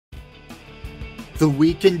The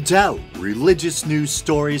Week in Doubt, religious news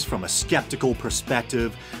stories from a skeptical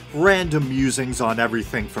perspective, random musings on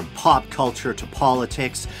everything from pop culture to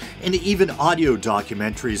politics, and even audio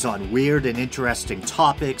documentaries on weird and interesting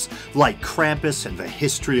topics like Krampus and the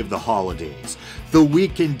history of the holidays. The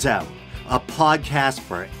Week in Doubt, a podcast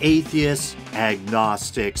for atheists,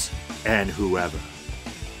 agnostics, and whoever.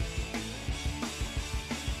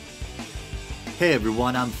 Hey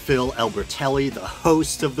everyone, I'm Phil Albertelli, the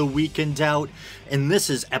host of The Week in Doubt, and this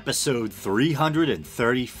is episode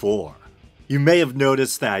 334. You may have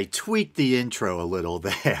noticed that I tweaked the intro a little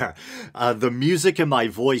there. The music and my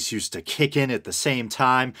voice used to kick in at the same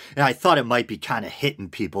time, and I thought it might be kind of hitting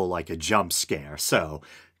people like a jump scare, so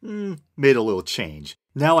made a little change.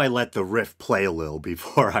 Now I let the riff play a little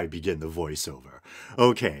before I begin the voiceover.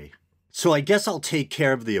 Okay. So I guess I'll take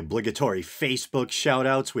care of the obligatory Facebook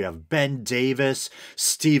shoutouts. We have Ben Davis,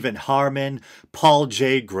 Stephen Harmon, Paul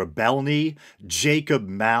J. Grabelny, Jacob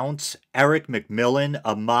Mounts, Eric McMillan,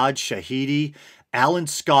 Ahmad Shahidi, Alan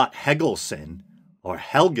Scott Helgeson,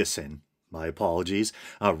 my apologies,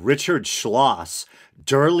 Richard Schloss,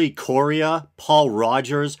 Durley Coria, Paul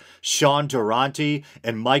Rogers, Sean Durante,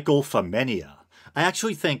 and Michael Femenia. I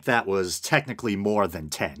actually think that was technically more than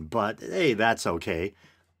 10, but hey, that's okay.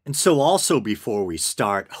 And so also before we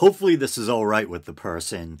start, hopefully this is all right with the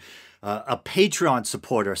person, a Patreon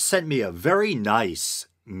supporter sent me a very nice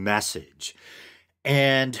message.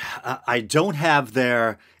 And I don't have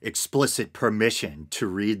their explicit permission to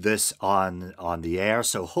read this on the air,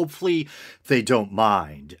 so hopefully they don't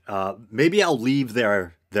mind. Maybe I'll leave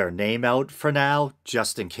their name out for now,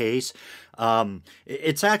 just in case.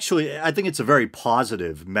 It's actually, I think it's a very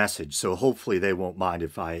positive message, so hopefully they won't mind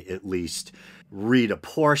if I at least read a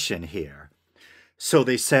portion here. So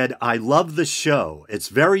they said, I love the show. It's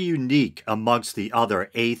very unique amongst the other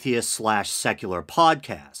atheist/secular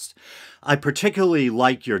podcasts. I particularly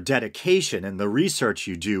like your dedication and the research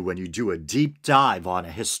you do when you do a deep dive on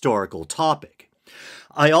a historical topic.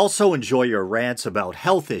 I also enjoy your rants about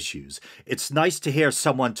health issues. It's nice to hear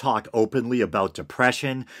someone talk openly about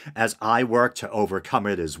depression, as I work to overcome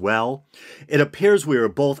it as well. It appears we are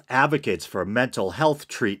both advocates for mental health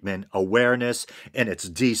treatment, awareness, and its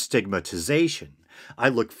destigmatization. I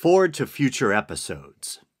look forward to future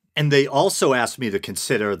episodes. And they also asked me to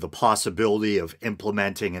consider the possibility of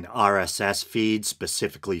implementing an RSS feed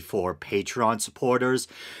specifically for Patreon supporters.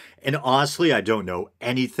 And honestly, I don't know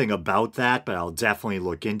anything about that, but I'll definitely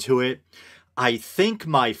look into it. I think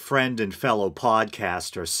my friend and fellow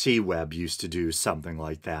podcaster C-Webb used to do something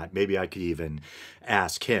like that. Maybe I could even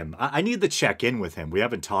ask him. I need to check in with him. We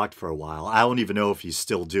haven't talked for a while. I don't even know if he's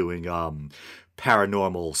still doing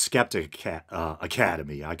Paranormal Skeptic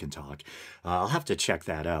Academy. I can talk. I'll have to check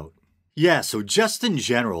that out. Yeah, so just in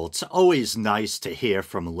general, it's always nice to hear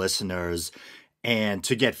from listeners and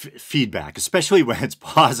to get feedback, especially when it's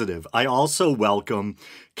positive. I also welcome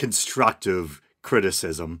constructive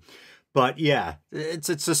criticism. But yeah, it's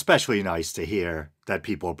especially nice to hear that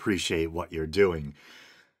people appreciate what you're doing.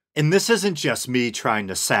 And this isn't just me trying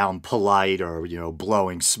to sound polite or,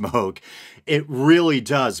 blowing smoke. It really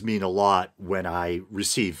does mean a lot when I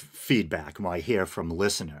receive feedback, when I hear from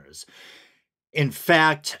listeners. In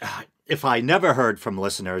fact, if I never heard from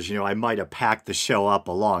listeners, I might have packed the show up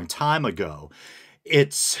a long time ago.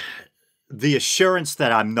 It's the assurance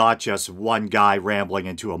that I'm not just one guy rambling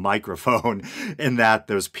into a microphone and that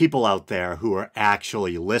there's people out there who are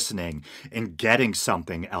actually listening and getting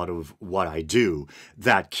something out of what I do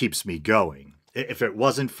that keeps me going. If it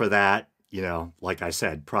wasn't for that, like I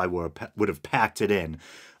said, probably would have packed it in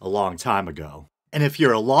a long time ago. And if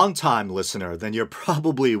you're a long-time listener, then you're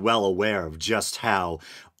probably well aware of just how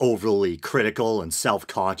overly critical and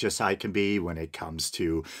self-conscious I can be when it comes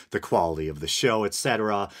to the quality of the show,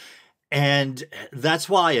 etc. And that's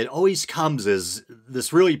why it always comes as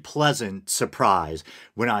this really pleasant surprise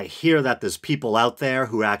when I hear that there's people out there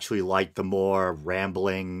who actually like the more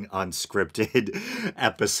rambling, unscripted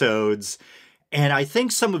episodes. And I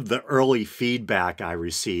think some of the early feedback I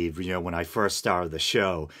received, when I first started the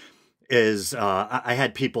show, is I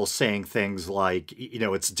had people saying things like,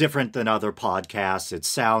 it's different than other podcasts. It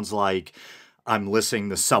sounds like I'm listening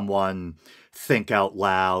to someone think out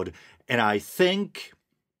loud. And I think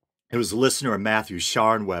it was listener Matthew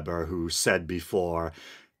Scharnweber who said before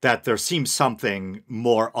that there seems something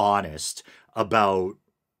more honest about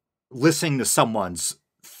listening to someone's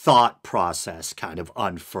thought process kind of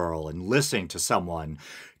unfurl and listening to someone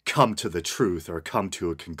come to the truth or come to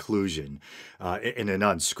a conclusion in an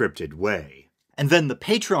unscripted way. And then the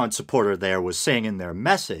Patreon supporter there was saying in their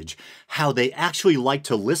message how they actually like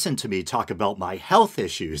to listen to me talk about my health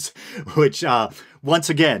issues, which once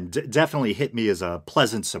again definitely hit me as a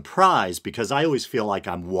pleasant surprise because I always feel like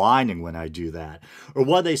I'm whining when I do that. Or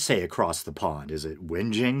what they say across the pond, is it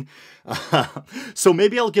whinging? So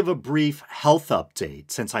maybe I'll give a brief health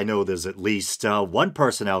update since I know there's at least one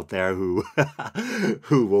person out there who,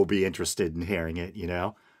 who will be interested in hearing it, you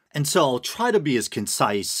know? And so I'll try to be as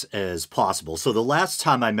concise as possible. So the last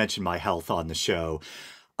time I mentioned my health on the show,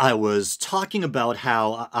 I was talking about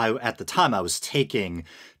how at the time I was taking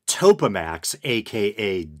Topamax,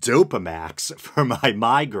 aka Dopamax, for my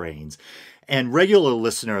migraines. And regular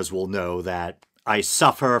listeners will know that I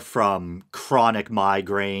suffer from chronic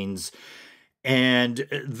migraines, and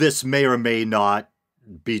this may or may not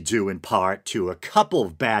be due in part to a couple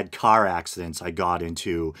of bad car accidents I got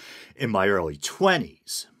into in my early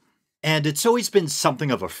 20s. And it's always been something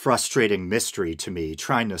of a frustrating mystery to me,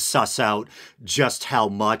 trying to suss out just how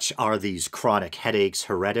much are these chronic headaches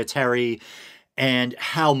hereditary and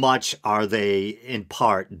how much are they in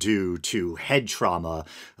part due to head trauma,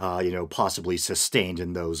 possibly sustained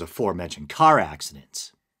in those aforementioned car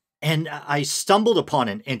accidents. And I stumbled upon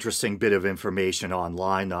an interesting bit of information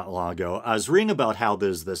online not long ago. I was reading about how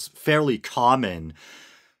there's this fairly common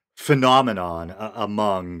phenomenon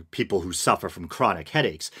among people who suffer from chronic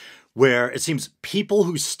headaches, where it seems people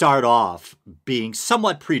who start off being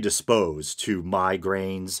somewhat predisposed to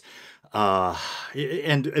migraines,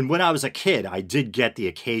 and when I was a kid, I did get the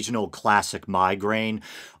occasional classic migraine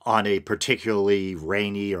on a particularly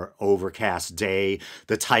rainy or overcast day,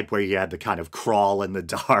 the type where you had to kind of crawl into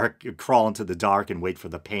the dark and wait for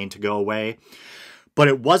the pain to go away. But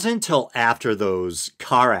it wasn't until after those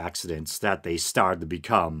car accidents that they started to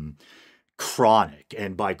become chronic.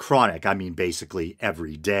 And by chronic, I mean basically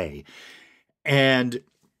every day. And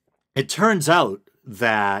it turns out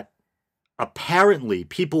that apparently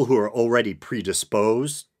people who are already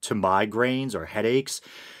predisposed to migraines or headaches,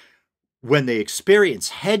 when they experience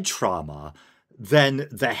head trauma, then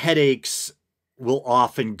the headaches will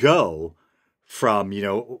often go from,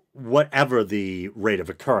 whatever the rate of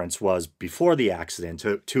occurrence was before the accident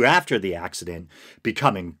to after the accident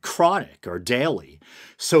becoming chronic or daily.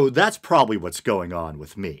 So that's probably what's going on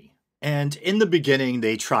with me. And in the beginning,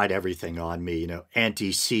 they tried everything on me,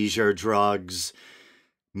 anti-seizure drugs,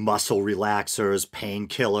 muscle relaxers,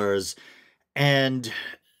 painkillers, and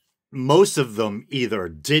most of them either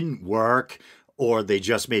didn't work or they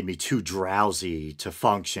just made me too drowsy to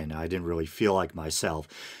function. I didn't really feel like myself.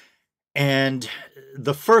 And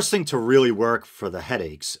the first thing to really work for the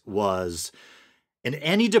headaches was an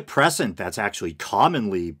antidepressant that's actually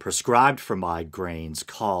commonly prescribed for migraines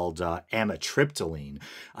called amitriptyline.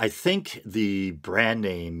 I think the brand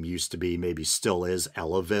name used to be, maybe still is,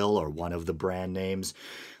 Elavil, or one of the brand names.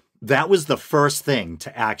 That was the first thing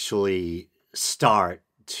to actually start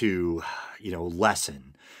to,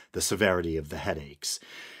 lessen the severity of the headaches.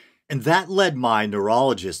 And that led my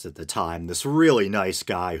neurologist at the time, this really nice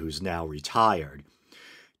guy who's now retired,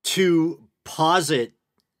 to posit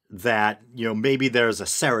that, maybe there's a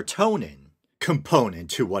serotonin component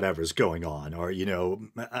to whatever's going on, or,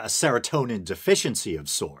 a serotonin deficiency of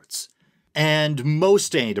sorts. And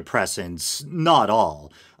most antidepressants, not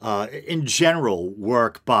all, in general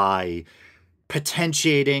work by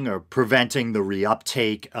potentiating or preventing the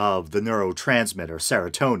reuptake of the neurotransmitter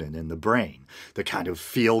serotonin in the brain, the kind of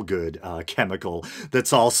feel-good chemical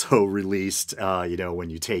that's also released, when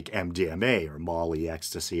you take MDMA or Molly,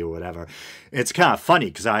 ecstasy, or whatever. It's kind of funny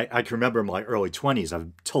because I can remember in my early 20s,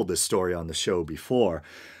 I've told this story on the show before,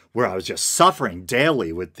 where I was just suffering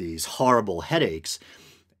daily with these horrible headaches,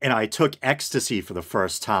 and I took ecstasy for the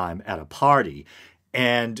first time at a party,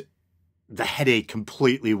 and the headache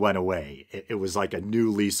completely went away. It was like a new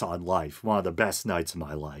lease on life, one of the best nights of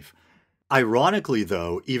my life. Ironically,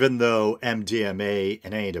 though, even though MDMA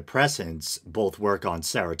and antidepressants both work on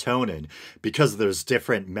serotonin, because there's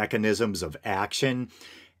different mechanisms of action,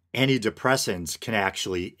 antidepressants can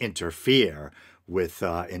actually interfere with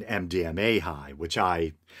an MDMA high, which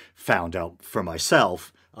I found out for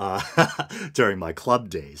myself during my club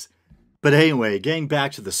days. But anyway, getting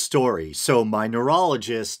back to the story, so my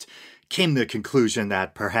neurologist came to the conclusion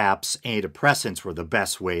that perhaps antidepressants were the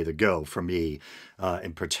best way to go for me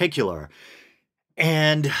in particular.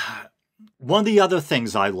 And one of the other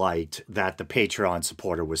things I liked that the Patreon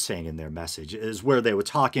supporter was saying in their message is where they were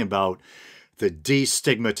talking about the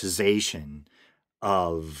destigmatization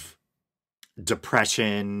of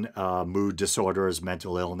depression, mood disorders,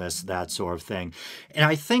 mental illness, that sort of thing. And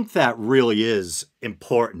I think that really is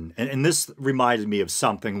important. And this reminded me of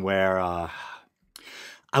something where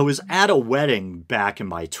I was at a wedding back in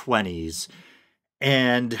my 20s,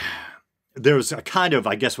 and there was a kind of,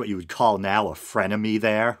 I guess what you would call now a frenemy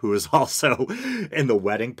there who was also in the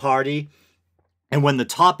wedding party. And when the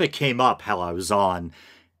topic came up, how I was on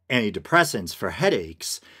antidepressants for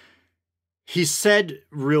headaches, he said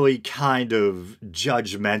really kind of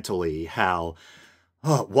judgmentally how,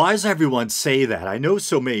 oh, why does everyone say that? I know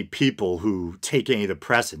so many people who take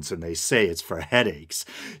antidepressants and they say it's for headaches.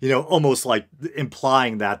 Almost like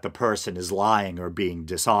implying that the person is lying or being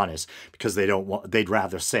dishonest because they'd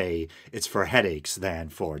rather say it's for headaches than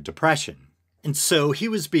for depression. And so he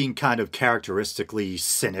was being kind of characteristically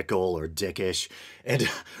cynical or dickish. And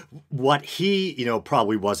what he,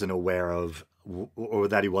 probably wasn't aware of, or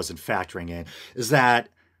that he wasn't factoring in, is that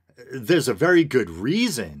there's a very good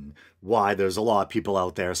reason why there's a lot of people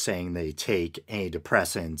out there saying they take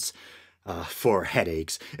antidepressants for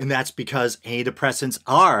headaches. And that's because antidepressants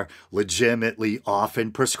are legitimately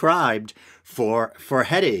often prescribed for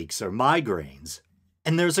headaches or migraines.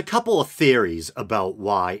 And there's a couple of theories about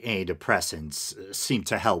why antidepressants seem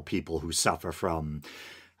to help people who suffer from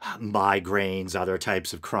migraines, other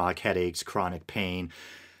types of chronic headaches, chronic pain.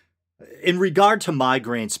 In regard to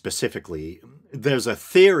migraines specifically, there's a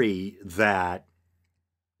theory that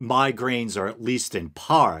migraines are at least in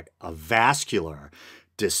part a vascular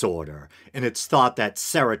disorder, and it's thought that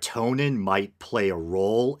serotonin might play a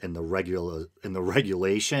role in the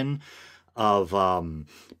regulation of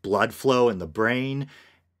blood flow in the brain.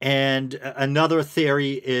 And another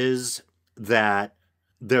theory is that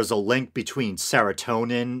there's a link between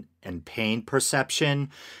serotonin and pain perception,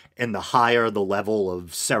 and the higher the level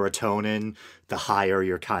of serotonin, the higher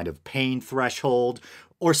your kind of pain threshold,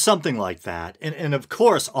 or something like that. And of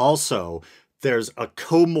course, also, there's a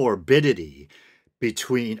comorbidity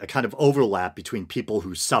between, a kind of overlap between people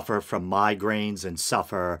who suffer from migraines and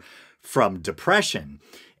suffer from depression.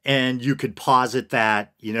 And you could posit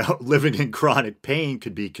that, living in chronic pain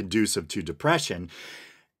could be conducive to depression.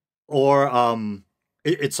 Or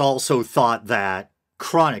it's also thought that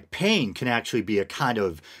chronic pain can actually be a kind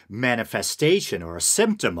of manifestation or a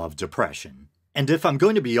symptom of depression. And if I'm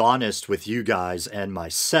going to be honest with you guys and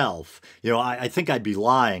myself, I think I'd be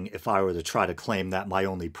lying if I were to try to claim that my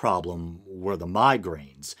only problem were the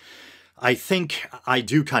migraines. I think I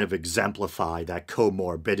do kind of exemplify that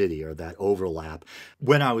comorbidity or that overlap.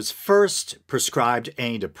 When I was first prescribed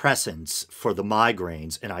antidepressants for the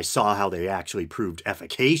migraines, and I saw how they actually proved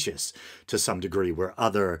efficacious to some degree where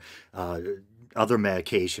other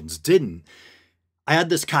medications didn't, I had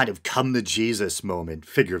this kind of come to Jesus moment,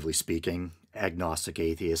 figuratively speaking, agnostic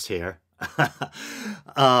atheist here,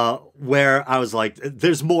 where I was like,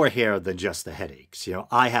 there's more here than just the headaches.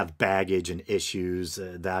 I have baggage and issues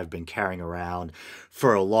that I've been carrying around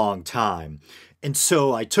for a long time. And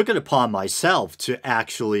so I took it upon myself to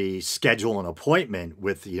actually schedule an appointment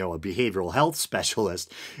with, a behavioral health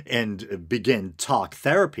specialist and begin talk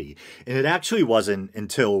therapy. And it actually wasn't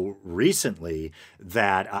until recently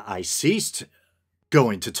that I ceased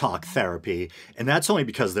going to talk therapy. And that's only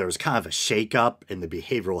because there was kind of a shakeup in the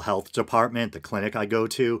behavioral health department, the clinic I go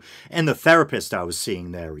to, and the therapist I was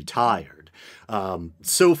seeing there retired.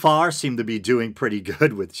 So far, seem to be doing pretty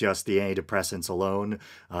good with just the antidepressants alone,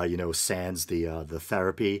 sans the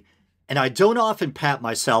therapy. And I don't often pat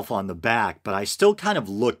myself on the back, but I still kind of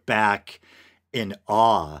look back in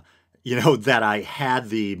awe, that I had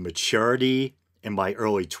the maturity in my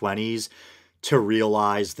early 20s to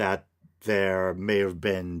realize that there may have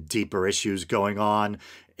been deeper issues going on,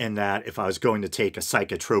 and that if I was going to take a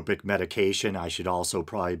psychotropic medication, I should also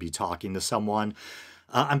probably be talking to someone.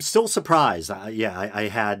 I'm still surprised. I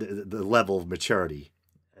had the level of maturity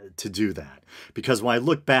to do that. Because when I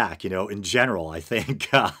look back, in general, I think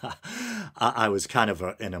I was kind of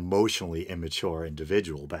an emotionally immature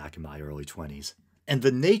individual back in my early 20s. And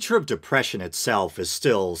the nature of depression itself is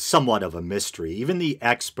still somewhat of a mystery. Even the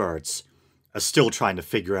experts are still trying to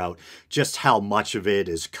figure out just how much of it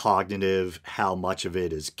is cognitive, how much of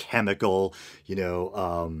it is chemical,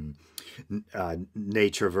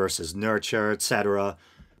 nature versus nurture, etc.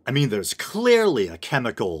 I mean, there's clearly a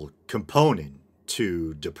chemical component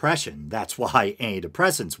to depression. That's why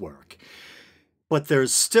antidepressants work. But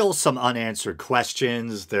there's still some unanswered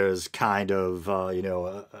questions. There's kind of,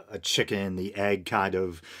 a chicken and the egg kind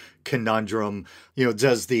of conundrum.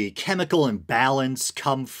 Does the chemical imbalance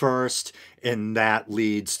come first and that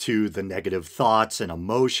leads to the negative thoughts and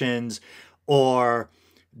emotions? Or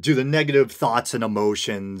do the negative thoughts and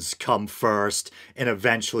emotions come first and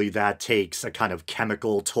eventually that takes a kind of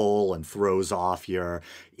chemical toll and throws off your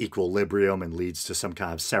equilibrium and leads to some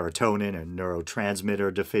kind of serotonin and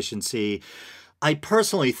neurotransmitter deficiency? I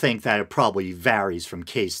personally think that it probably varies from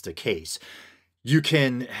case to case. You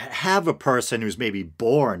can have a person who's maybe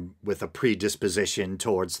born with a predisposition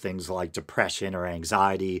towards things like depression or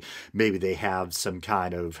anxiety. Maybe they have some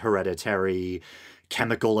kind of hereditary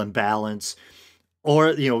chemical imbalance.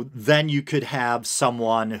 Or, then you could have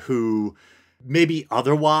someone who maybe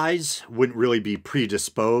otherwise wouldn't really be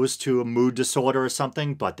predisposed to a mood disorder or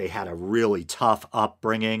something, but they had a really tough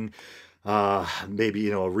upbringing, maybe,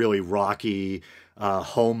 a really rocky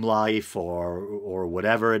home life or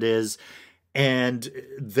whatever it is. And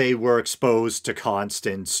they were exposed to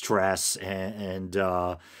constant stress and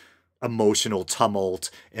emotional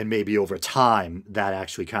tumult. And maybe over time, that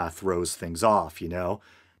actually kind of throws things off.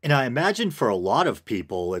 And I imagine for a lot of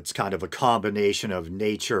people, it's kind of a combination of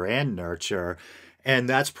nature and nurture. And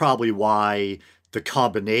that's probably why the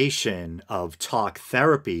combination of talk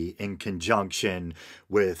therapy in conjunction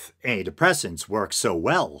with antidepressants works so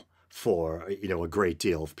well for, a great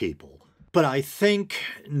deal of people. But I think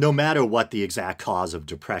no matter what the exact cause of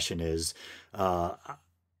depression is,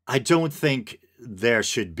 I don't think there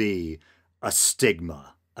should be a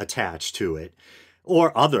stigma attached to it,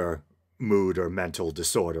 or other mood or mental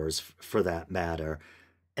disorders for that matter.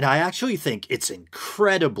 And I actually think it's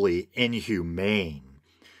incredibly inhumane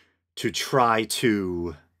to try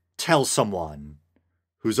to tell someone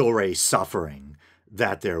who's already suffering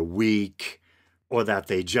that they're weak or that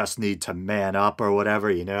they just need to man up or whatever.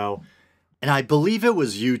 And I believe it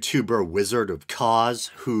was YouTuber Wizard of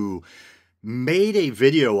Cause who made a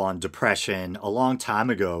video on depression a long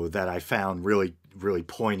time ago that I found really, really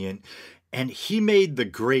poignant. And he made the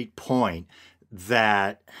great point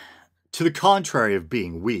that, to the contrary of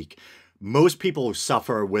being weak, most people who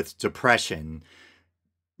suffer with depression,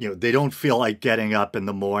 they don't feel like getting up in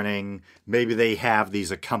the morning. Maybe they have these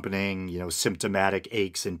accompanying, symptomatic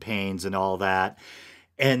aches and pains and all that.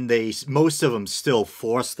 And most of them still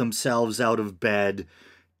force themselves out of bed,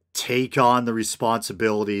 take on the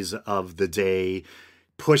responsibilities of the day,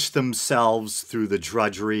 push themselves through the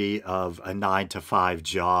drudgery of a 9-to-5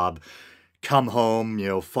 job, come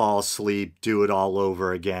home, fall asleep, do it all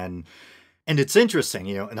over again. And it's interesting,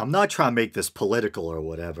 and I'm not trying to make this political or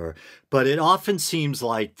whatever, but it often seems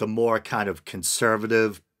like the more kind of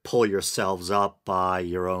conservative, pull yourselves up by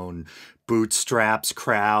your own bootstraps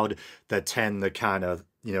crowd that tend to kind of,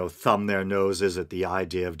 thumb their noses at the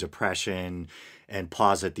idea of depression and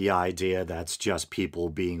posit the idea that's just people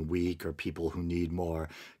being weak or people who need more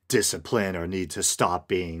discipline or need to stop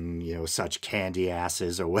being, such candy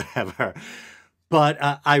asses or whatever. But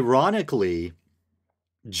ironically,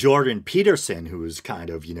 Jordan Peterson, who is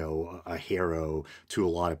kind of, a hero to a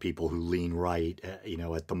lot of people who lean right,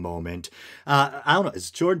 at the moment. I don't know,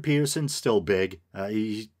 is Jordan Peterson still big?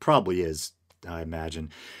 He probably is, I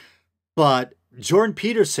imagine. But Jordan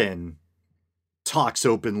Peterson talks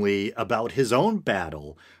openly about his own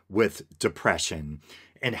battle with depression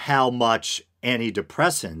and how much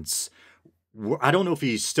antidepressants, I don't know if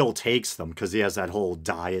he still takes them because he has that whole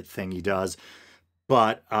diet thing he does,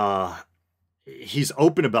 but he's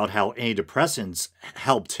open about how antidepressants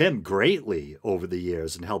helped him greatly over the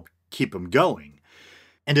years and helped keep him going.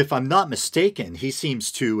 And if I'm not mistaken, he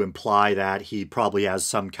seems to imply that he probably has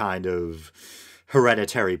some kind of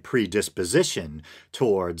hereditary predisposition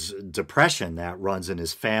towards depression that runs in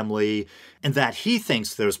his family, and that he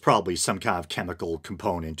thinks there's probably some kind of chemical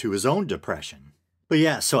component to his own depression. But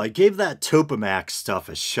yeah, so I gave that Topamax stuff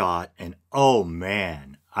a shot, and oh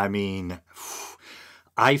man, I mean,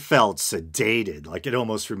 I felt sedated. Like, it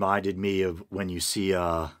almost reminded me of when you see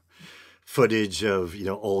footage of,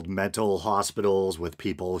 old mental hospitals with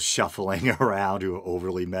people shuffling around who are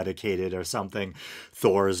overly medicated or something,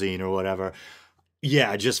 Thorazine or whatever.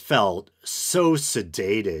 Yeah, I just felt so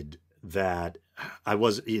sedated that I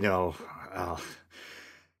was,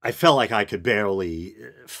 I felt like I could barely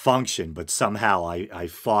function, but somehow I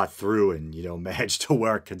fought through and, managed to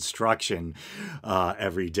work construction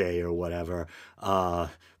every day or whatever.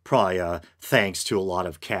 Probably thanks to a lot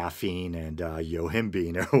of caffeine and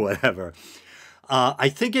yohimbine or whatever. I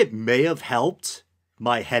think it may have helped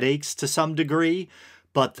my headaches to some degree,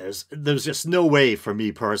 but there's just no way for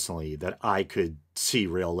me personally that I could see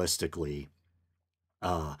realistically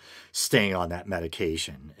staying on that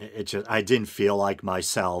medication. I didn't feel like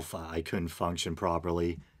myself. I couldn't function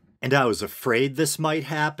properly. And I was afraid this might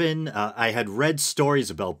happen. I had read stories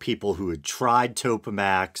about people who had tried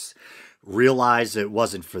Topamax, realized it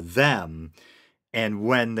wasn't for them, and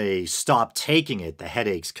when they stopped taking it, the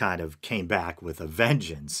headaches kind of came back with a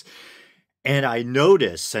vengeance. And I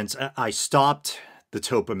noticed since I stopped the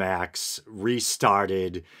Topamax,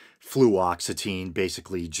 restarted fluoxetine,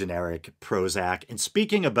 basically generic Prozac. And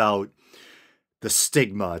speaking about the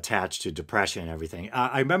stigma attached to depression and everything.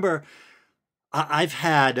 I remember I've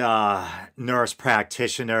had nurse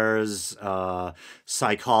practitioners,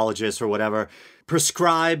 psychologists, or whatever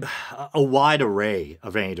prescribe a wide array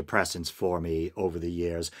of antidepressants for me over the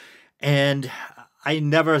years. And I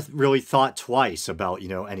never really thought twice about,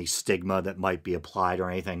 any stigma that might be applied or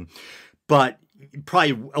anything. But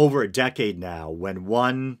probably over a decade now, when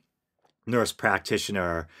one nurse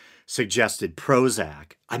practitioner suggested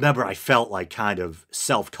Prozac, I remember I felt like kind of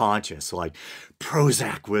self-conscious, like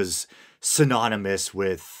Prozac was synonymous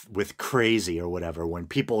with crazy or whatever. When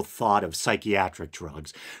people thought of psychiatric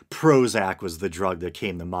drugs, Prozac was the drug that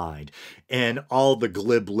came to mind. And all the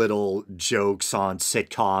glib little jokes on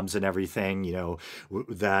sitcoms and everything,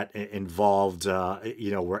 that involved,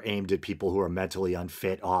 were aimed at people who are mentally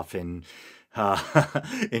unfit, often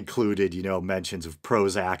included, mentions of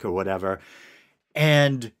Prozac or whatever.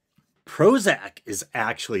 And Prozac is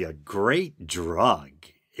actually a great drug.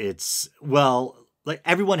 It's, well, like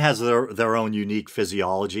everyone has their own unique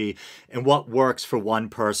physiology, and what works for one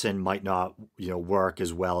person might not, work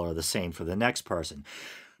as well or the same for the next person.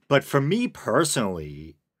 But for me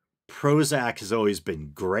personally, Prozac has always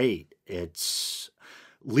been great. It's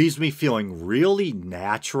leaves me feeling really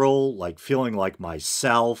natural, like feeling like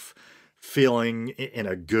myself, feeling in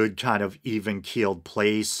a good kind of even-keeled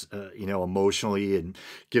place, emotionally, and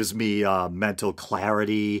gives me mental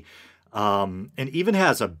clarity. And even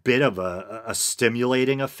has a bit of a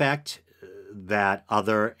stimulating effect that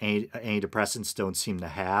other antidepressants don't seem to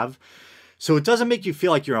have. So it doesn't make you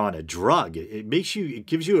feel like you're on a drug. It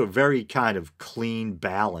gives you a very kind of clean,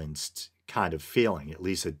 balanced kind of feeling. At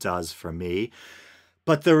least it does for me.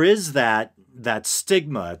 But there is that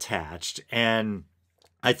stigma attached, and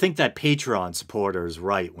I think that Patreon supporter is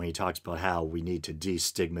right when he talks about how we need to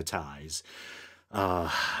destigmatize uh,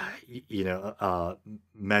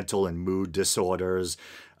 mental and mood disorders.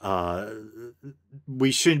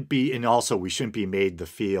 We shouldn't be, and also we shouldn't be made to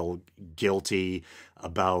feel guilty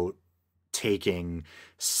about taking,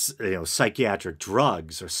 psychiatric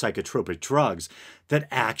drugs or psychotropic drugs that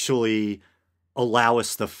actually allow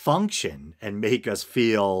us to function and make us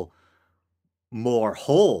feel more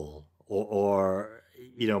whole, or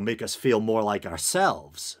make us feel more like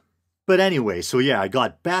ourselves. But anyway, so yeah, I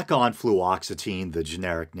got back on fluoxetine, the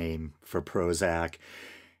generic name for Prozac.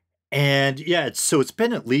 And yeah, it's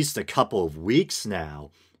been at least a couple of weeks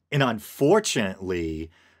now. And unfortunately,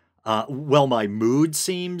 my mood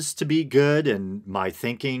seems to be good and my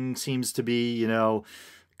thinking seems to be,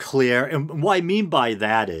 clear. And what I mean by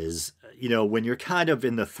that is, when you're kind of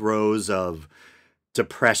in the throes of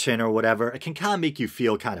depression or whatever, it can kind of make you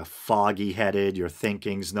feel kind of foggy headed. Your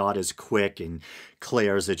thinking's not as quick and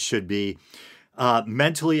clear as it should be.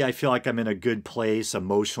 Mentally, I feel like I'm in a good place.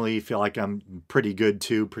 Emotionally, I feel like I'm pretty good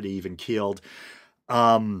too, pretty even keeled.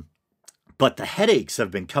 But the headaches have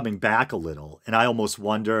been coming back a little, and I almost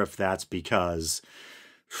wonder if that's because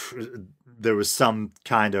there was some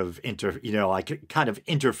kind of I kind of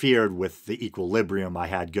interfered with the equilibrium I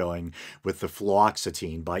had going with the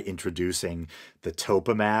fluoxetine by introducing the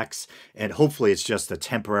Topamax. And hopefully it's just a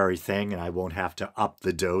temporary thing and I won't have to up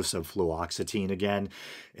the dose of fluoxetine again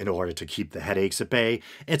in order to keep the headaches at bay.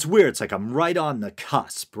 It's weird. It's like I'm right on the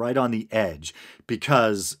cusp, right on the edge,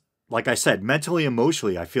 because like I said, mentally,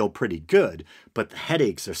 emotionally, I feel pretty good, but the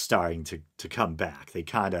headaches are starting to come back. They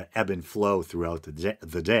kind of ebb and flow throughout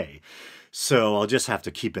the day. So I'll just have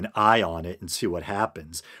to keep an eye on it and see what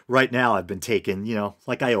happens. Right now, I've been taking,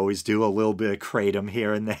 like I always do, a little bit of kratom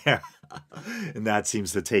here and there. And that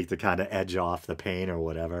seems to take the kind of edge off the pain or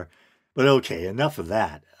whatever. But okay, enough of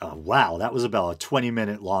that. Wow, that was about a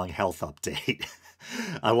 20-minute long health update.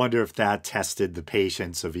 I wonder if that tested the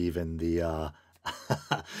patience of even the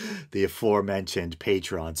the aforementioned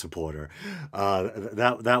Patreon supporter.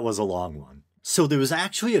 That was a long one. So there was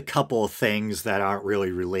actually a couple of things that aren't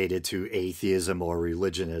really related to atheism or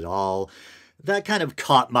religion at all that kind of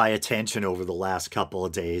caught my attention over the last couple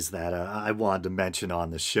of days that I wanted to mention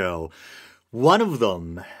on the show. One of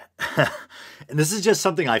them, and this is just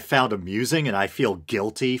something I found amusing, and I feel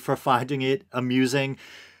guilty for finding it amusing,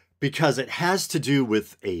 because it has to do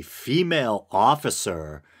with a female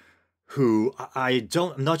officer who I'm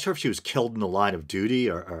not sure if she was killed in the line of duty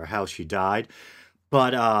or how she died.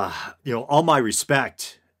 But, all my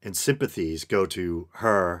respect and sympathies go to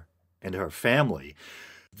her and her family.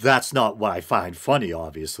 That's not what I find funny,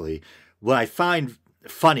 obviously. What I find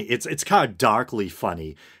funny, it's kind of darkly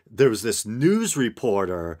funny. There was this news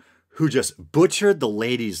reporter who just butchered the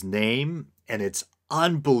lady's name, and it's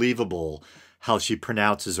unbelievable how she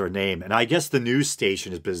pronounces her name. And I guess the news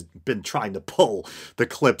station has been trying to pull the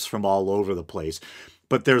clips from all over the place.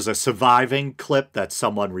 but there's a surviving clip that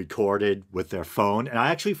someone recorded with their phone. And I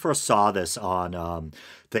actually first saw this on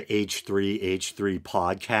the H3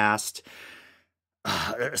 podcast.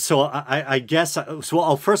 So I guess,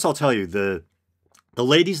 first I'll tell you, the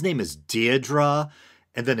lady's name is Deirdre,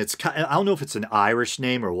 and then I don't know if it's an Irish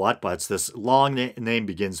name or what, but it's this long name,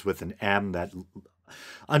 begins with an M that,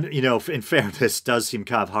 in fairness, does seem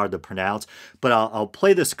kind of hard to pronounce. But I'll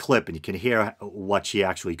play this clip and you can hear what she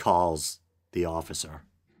actually calls the officer.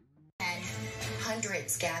 And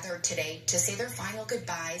hundreds gathered today to say their final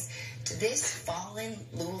goodbyes to this fallen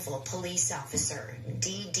Louisville police officer,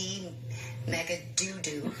 Deedee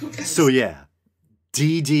Megadoodoo. So yeah,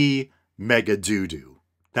 Deedee Megadoodoo.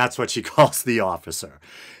 That's what she calls the officer.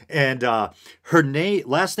 And her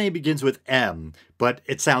last name begins with M, but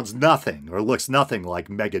it sounds nothing or looks nothing like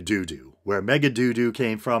Megadoodoo. Where Megadoodoo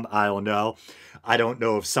came from, I don't know. I don't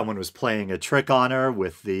know if someone was playing a trick on her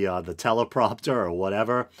with the teleprompter or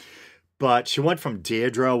whatever. But she went from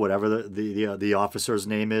Deirdre, whatever the officer's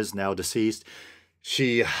name is, now deceased.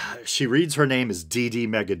 She reads her name as Deedee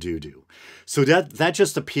Megadoodoo. So that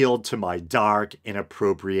just appealed to my dark,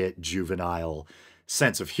 inappropriate, juvenile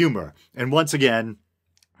sense of humor. And once again,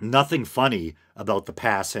 nothing funny about the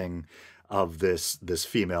passing of this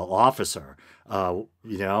female officer.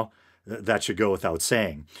 That should go without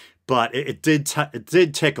saying. But it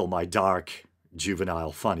did tickle my dark,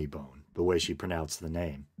 juvenile funny bone, the way she pronounced the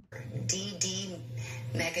name. Deedee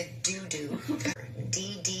Megadoodoo.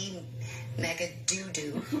 Deedee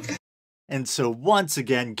Megadoodoo. And so once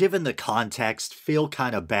again, given the context, feel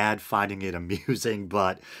kind of bad finding it amusing,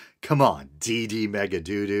 but come on, Deedee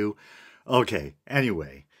Megadoodoo. Okay,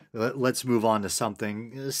 anyway, let's move on to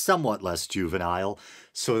something somewhat less juvenile.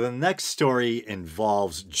 So the next story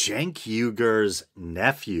involves Cenk Uyghur's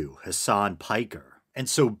nephew, Hasan Piker. And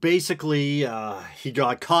so basically, he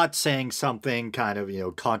got caught saying something kind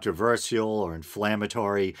of, controversial or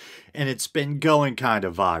inflammatory, and it's been going kind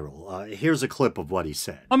of viral. Here's a clip of what he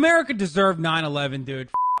said. America deserved 9/11, dude.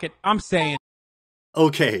 F it. I'm saying.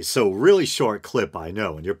 Okay, so really short clip, I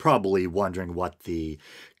know, and you're probably wondering what the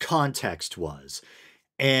context was.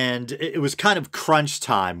 And it was kind of crunch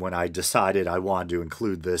time when I decided I wanted to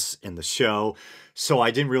include this in the show, so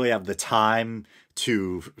I didn't really have the time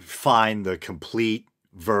to find the complete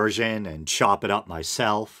version and chop it up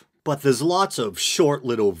myself. But there's lots of short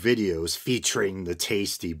little videos featuring the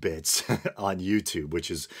tasty bits on YouTube,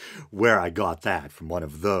 which is where I got that, from one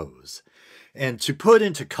of those. And to put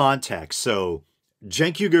into context, so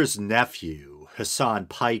Cenk Uygur's nephew, Hasan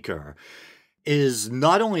Piker, is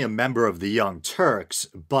not only a member of the Young Turks,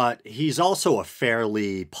 but he's also a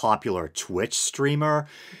fairly popular Twitch streamer,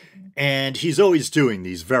 and he's always doing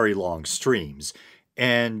these very long streams.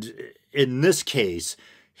 And in this case,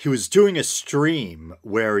 he was doing a stream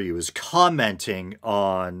where he was commenting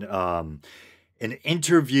on an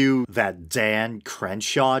interview that Dan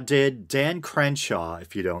Crenshaw did. Dan Crenshaw,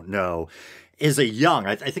 if you don't know, is a young,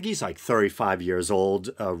 I think he's like 35 years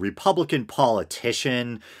old, a Republican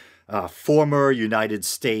politician, former United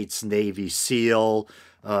States Navy SEAL,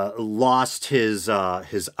 lost his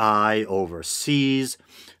eye overseas.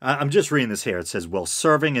 I'm just reading this here. It says, while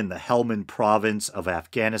serving in the Helmand province of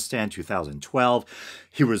Afghanistan, 2012,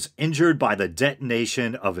 he was injured by the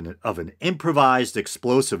detonation of an improvised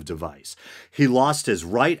explosive device. He lost his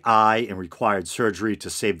right eye and required surgery to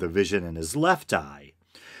save the vision in his left eye.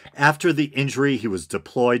 After the injury, he was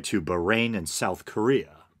deployed to Bahrain and South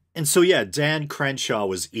Korea. And so, yeah, Dan Crenshaw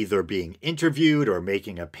was either being interviewed or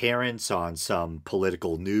making an appearance on some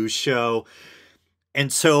political news show.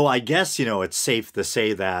 And so I guess, it's safe to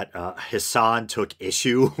say that Hasan took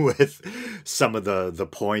issue with some of the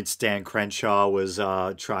points Dan Crenshaw was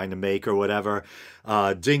trying to make or whatever.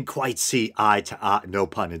 Didn't quite see eye to eye, no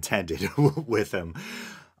pun intended, with him.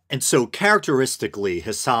 And so characteristically,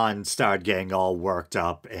 Hasan started getting all worked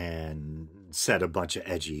up and said a bunch of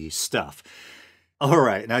edgy stuff. All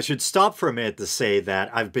right, and I should stop for a minute to say that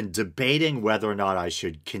I've been debating whether or not I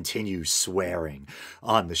should continue swearing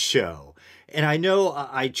on the show. And I know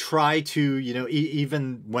I try to,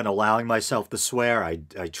 even when allowing myself to swear, I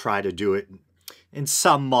try to do it in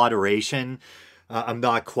some moderation. I'm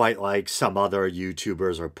not quite like some other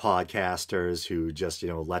YouTubers or podcasters who just,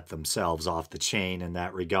 let themselves off the chain in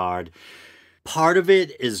that regard. Part of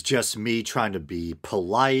it is just me trying to be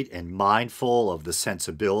polite and mindful of the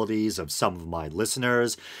sensibilities of some of my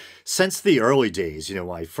listeners. Since the early days, when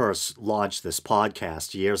I first launched this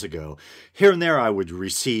podcast years ago, here and there I would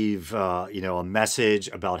receive, a message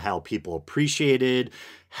about how people appreciated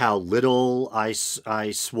how little I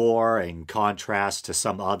swore in contrast to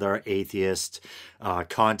some other atheist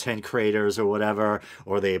content creators or whatever,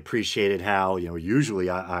 or they appreciated how, usually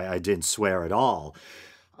I didn't swear at all.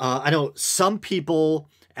 I know some people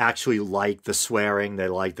actually like the swearing. They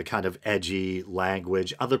like the kind of edgy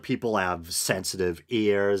language. Other people have sensitive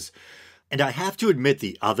ears. And I have to admit,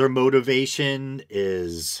 the other motivation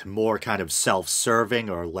is more kind of self-serving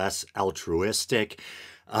or less altruistic.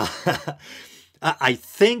 Uh, I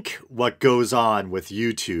think what goes on with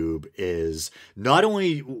YouTube is not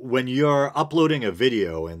only when you're uploading a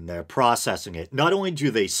video and they're processing it, not only do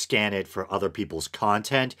they scan it for other people's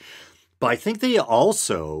content, but I think they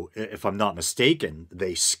also, if I'm not mistaken,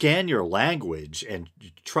 they scan your language and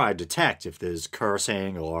try to detect if there's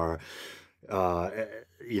cursing or,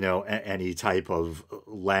 any type of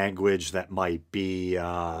language that might be,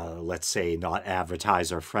 let's say, not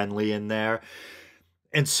advertiser friendly in there.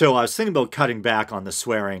 And so I was thinking about cutting back on the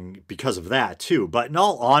swearing because of that too. But in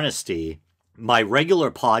all honesty, my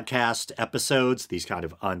regular podcast episodes, these kind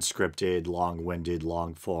of unscripted, long-winded,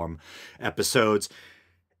 long-form episodes,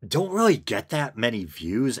 don't really get that many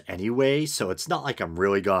views anyway, so it's not like I'm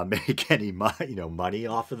really gonna make any money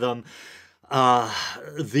off of them.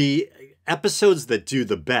 The episodes that do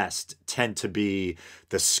the best tend to be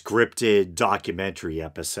the scripted documentary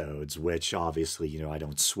episodes, which obviously I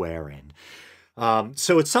don't swear in.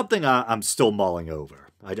 So it's something I'm still mulling over.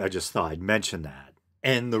 I just thought I'd mention that.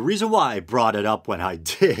 And the reason why I brought it up when I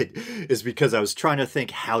did is because I was trying to think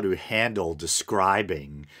how to handle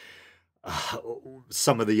describing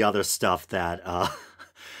some of the other stuff that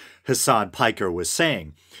Hasan Piker was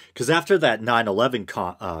saying. Because after that 9/11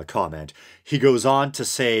 comment, he goes on to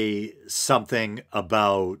say something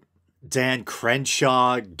about Dan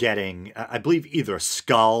Crenshaw getting, I believe, either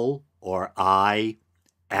skull or eye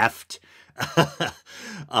effed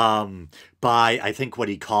by, I think, what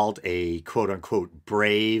he called a quote-unquote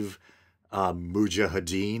brave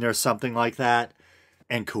mujahideen or something like that.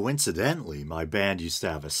 And coincidentally, my band used to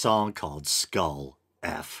have a song called Skull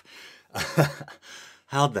F.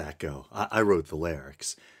 How'd that go? I wrote the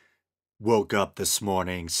lyrics. Woke up this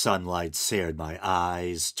morning, sunlight seared my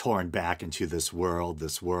eyes, torn back into this world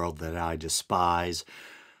that I despise.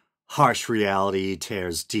 Harsh reality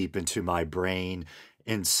tears deep into my brain.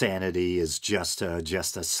 Insanity is just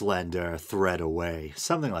a slender thread away.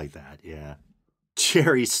 Something like that, yeah.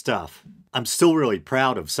 Cheery stuff. I'm still really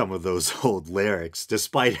proud of some of those old lyrics,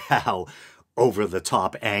 despite how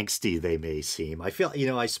over-the-top angsty they may seem. I feel,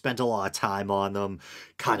 I spent a lot of time on them,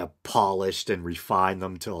 kind of polished and refined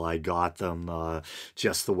them till I got them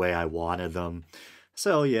just the way I wanted them.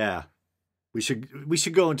 So, yeah, we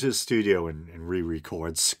should go into the studio and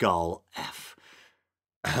re-record Skull F.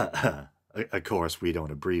 Of course, we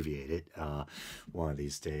don't abbreviate it one of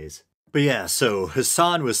these days. But yeah, so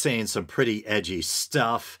Hasan was saying some pretty edgy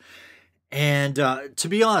stuff. And to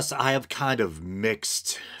be honest, I have kind of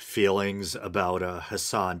mixed feelings about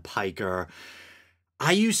Hasan Piker.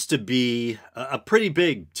 I used to be a pretty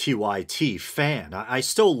big TYT fan. I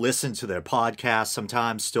still listen to their podcasts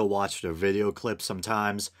sometimes, still watch their video clips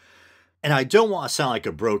sometimes. And I don't want to sound like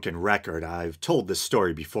a broken record. I've told this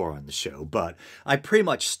story before on the show, but I pretty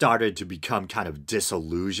much started to become kind of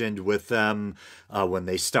disillusioned with them when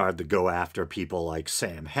they started to go after people like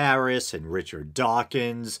Sam Harris and Richard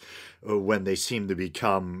Dawkins, when they seemed to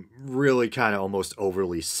become really kind of almost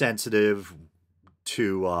overly sensitive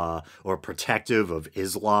to or protective of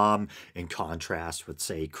Islam in contrast with,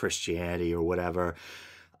 say, Christianity or whatever.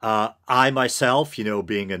 I myself,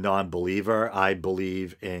 being a non-believer, I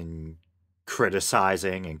believe in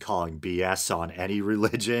criticizing and calling BS on any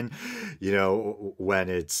religion, when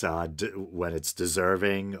it's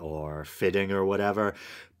deserving or fitting or whatever.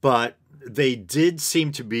 But they did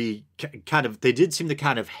seem to be kind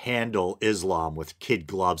of handle Islam with kid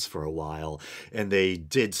gloves for a while, and they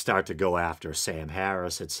did start to go after Sam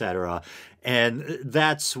Harris, etc. And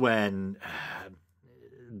that's when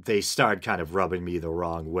they started kind of rubbing me the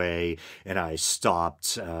wrong way, and I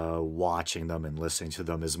stopped watching them and listening to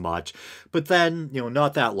them as much. But then,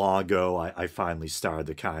 not that long ago, I finally started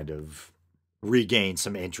to kind of regain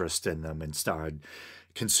some interest in them and started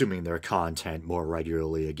consuming their content more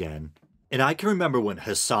regularly again. And I can remember when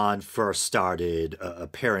Hasan first started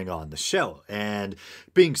appearing on the show, and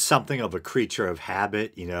being something of a creature of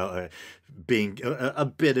habit, being a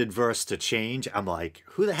bit adverse to change, I'm like,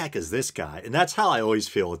 who the heck is this guy? And that's how I always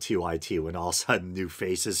feel with TYT when all of a sudden new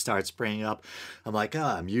faces start springing up. I'm like,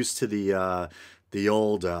 I'm used to the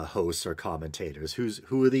old hosts or commentators.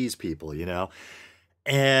 Who are these people,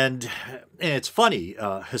 And it's funny,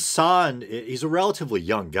 Hasan, he's a relatively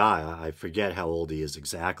young guy. I forget how old he is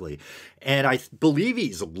exactly. And believe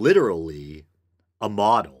he's literally a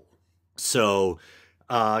model. So,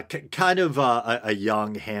 kind of a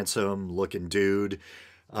young, handsome looking dude.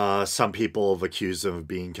 Some people have accused him of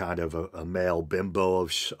being kind of a male bimbo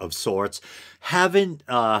of sorts. Haven't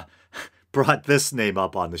brought this name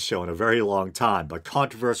up on the show in a very long time, but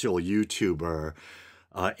controversial YouTuber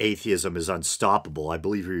Atheism is Unstoppable. I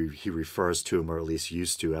believe he refers to him, or at least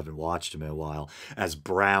used to, haven't watched him in a while, as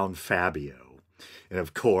Brown Fabio. And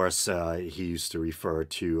of course, he used to refer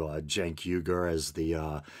to Cenk Uygur as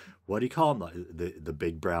the, what do you call him? The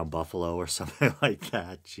big brown buffalo or something like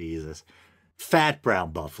that. Jesus. Fat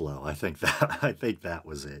brown buffalo. I think that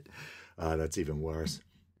was it. That's even worse.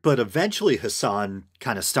 But eventually Hasan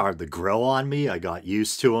kind of started to grow on me. I got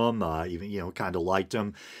used to him, even, kind of liked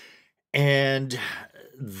him. And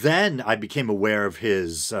then I became aware of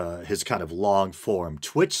his kind of long form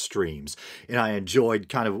Twitch streams, and I enjoyed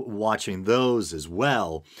kind of watching those as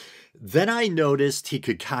well. Then I noticed he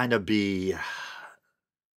could kind of be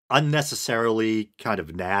unnecessarily kind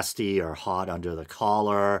of nasty or hot under the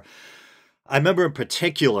collar. I remember in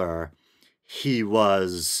particular, he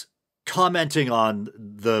was commenting on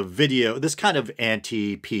the video this kind of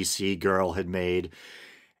anti-PC girl had made,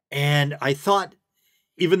 and I thought,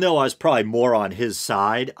 even though I was probably more on his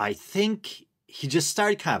side, I think he just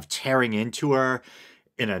started kind of tearing into her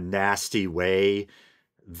in a nasty way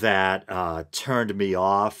that turned me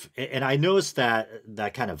off. And I noticed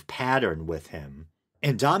that kind of pattern with him.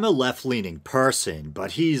 And I'm a left-leaning person,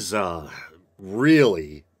 but he's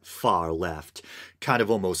really far left, kind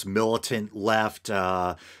of almost militant left.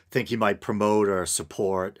 Think he might promote or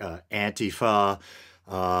support Antifa.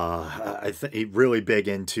 I think really big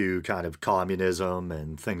into kind of communism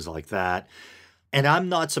and things like that. And I'm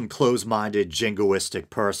not some closed-minded, jingoistic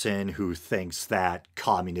person who thinks that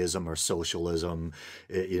communism or socialism,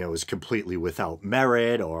 is completely without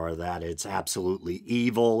merit or that it's absolutely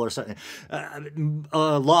evil or something.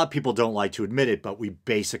 A lot of people don't like to admit it, but we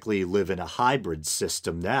basically live in a hybrid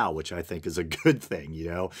system now, which I think is a good thing,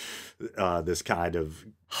 this kind of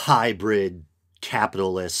hybrid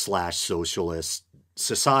capitalist/socialist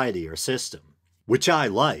society or system, which I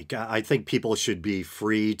like. I think people should be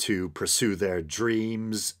free to pursue their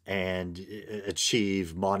dreams and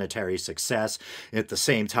achieve monetary success. And at the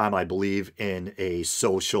same time, I believe in a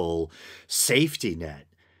social safety net.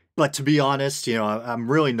 But to be honest, I'm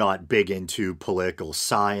really not big into political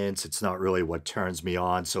science. It's not really what turns me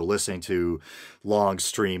on. So listening to long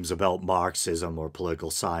streams about Marxism or political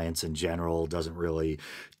science in general doesn't really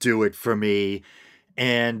do it for me.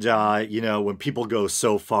 And, when people go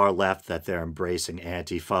so far left that they're embracing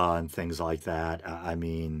Antifa and things like that, I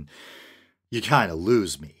mean, you kind of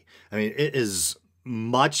lose me. I mean, as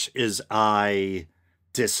much as I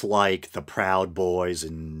dislike the Proud Boys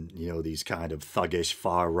and, these kind of thuggish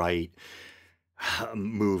far-right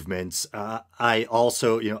movements, I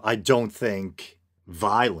also, I don't think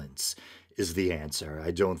violence is the answer.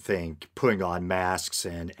 I don't think putting on masks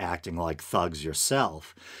and acting like thugs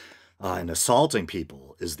yourself and assaulting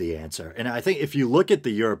people is the answer. And I think if you look at the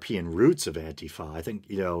European roots of Antifa, I think,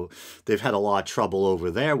 they've had a lot of trouble over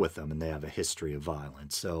there with them, and they have a history of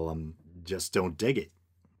violence. So just don't dig it.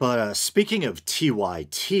 But speaking of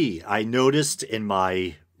TYT, I noticed in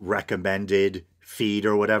my recommended feed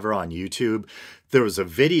or whatever on YouTube, there was a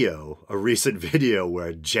recent video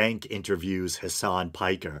where Cenk interviews Hasan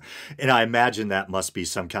Piker. And I imagine that must be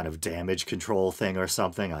some kind of damage control thing or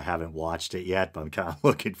something. I haven't watched it yet, but I'm kind of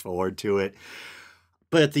looking forward to it.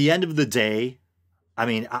 But at the end of the day, I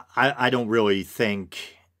mean, I don't really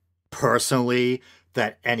think personally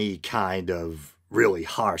that any kind of really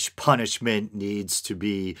harsh punishment needs to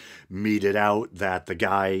be meted out, that the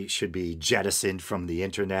guy should be jettisoned from the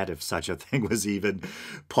internet if such a thing was even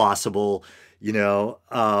possible.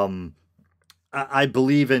 I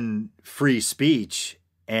believe in free speech,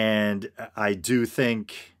 and I do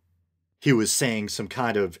think he was saying some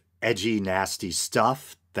kind of edgy, nasty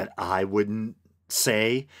stuff that I wouldn't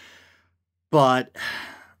say, but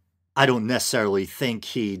I don't necessarily think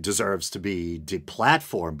he deserves to be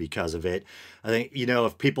deplatformed because of it. I think,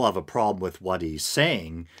 if people have a problem with what he's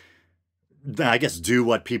saying, then I guess do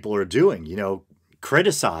what people are doing,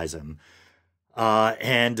 criticize him.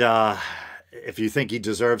 And if you think he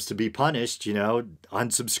deserves to be punished,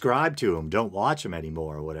 unsubscribe to him, don't watch him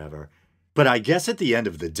anymore or whatever. But I guess at the end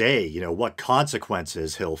of the day, what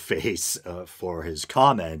consequences he'll face for his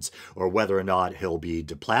comments or whether or not he'll be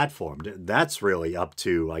deplatformed, that's really up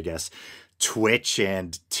to, I guess, Twitch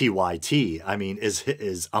and TYT. I mean,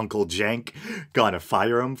 is Uncle Jenk gonna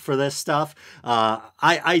fire him for this stuff?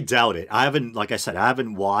 I doubt it. I haven't, like I said, I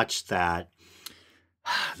haven't watched that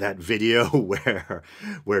video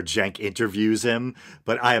where Jenk interviews him,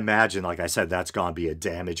 but I imagine, like I said, that's gonna be a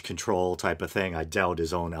damage control type of thing. I doubt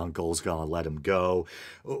his own uncle's gonna let him go.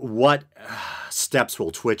 What steps will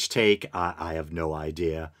Twitch take? I have no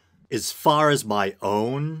idea. As far as my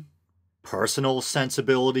own personal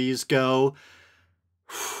sensibilities go,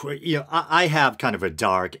 you know, I have kind of a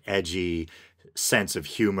dark, edgy sense of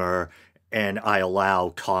humor, and I allow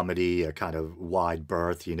comedy a kind of wide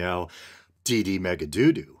berth, you know. Deedee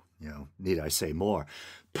Megadoodoo, you know, need I say more?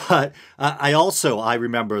 But I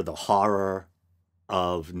remember the horror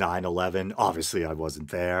of 9/11. Obviously, I wasn't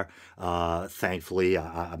there. Thankfully,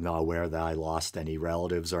 I'm not aware that I lost any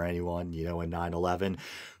relatives or anyone, you know, in 9/11.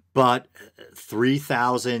 But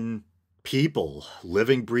 3,000 people,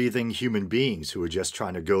 living, breathing human beings who were just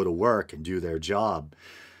trying to go to work and do their job,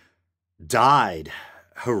 died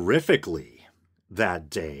horrifically that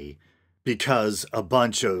day because a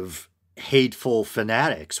bunch of hateful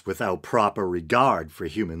fanatics without proper regard for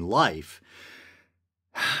human life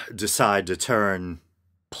decide to turn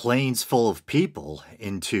planes full of people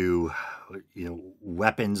into, you know,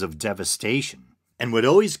 weapons of devastation. And what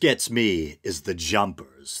always gets me is the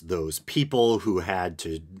jumpers, those people who had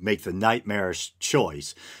to make the nightmarish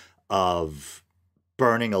choice of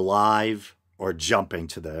burning alive or jumping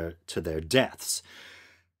to their deaths.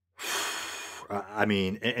 I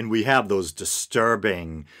mean, and we have those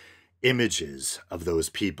disturbing images of those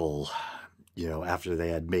people, you know, after they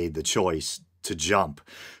had made the choice to jump,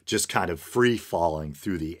 just kind of free falling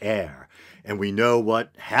through the air. And we know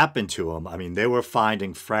what happened to them. I mean, they were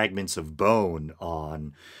finding fragments of bone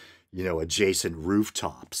on, you know, adjacent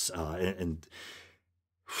rooftops.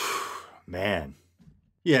 Man.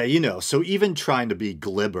 Yeah, you know, so even trying to be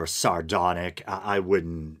glib or sardonic, I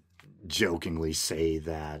wouldn't jokingly say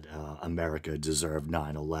that America deserved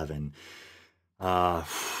 9/11.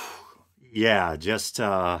 Yeah, just,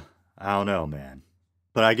 I don't know, man.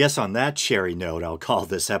 But I guess on that cherry note, I'll call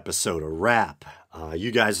this episode a wrap.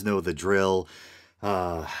 You guys know the drill.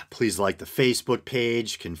 Please like the Facebook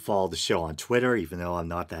page. You can follow the show on Twitter, even though I'm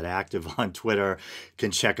not that active on Twitter. You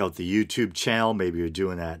can check out the YouTube channel. Maybe you're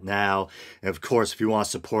doing that now. And of course, if you want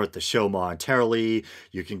to support the show monetarily,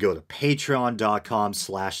 you can go to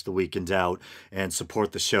patreon.com/theweekendoubt and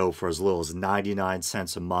support the show for as little as 99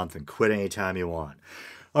 cents a month and quit anytime you want.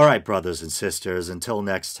 All right, brothers and sisters, until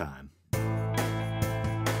next time.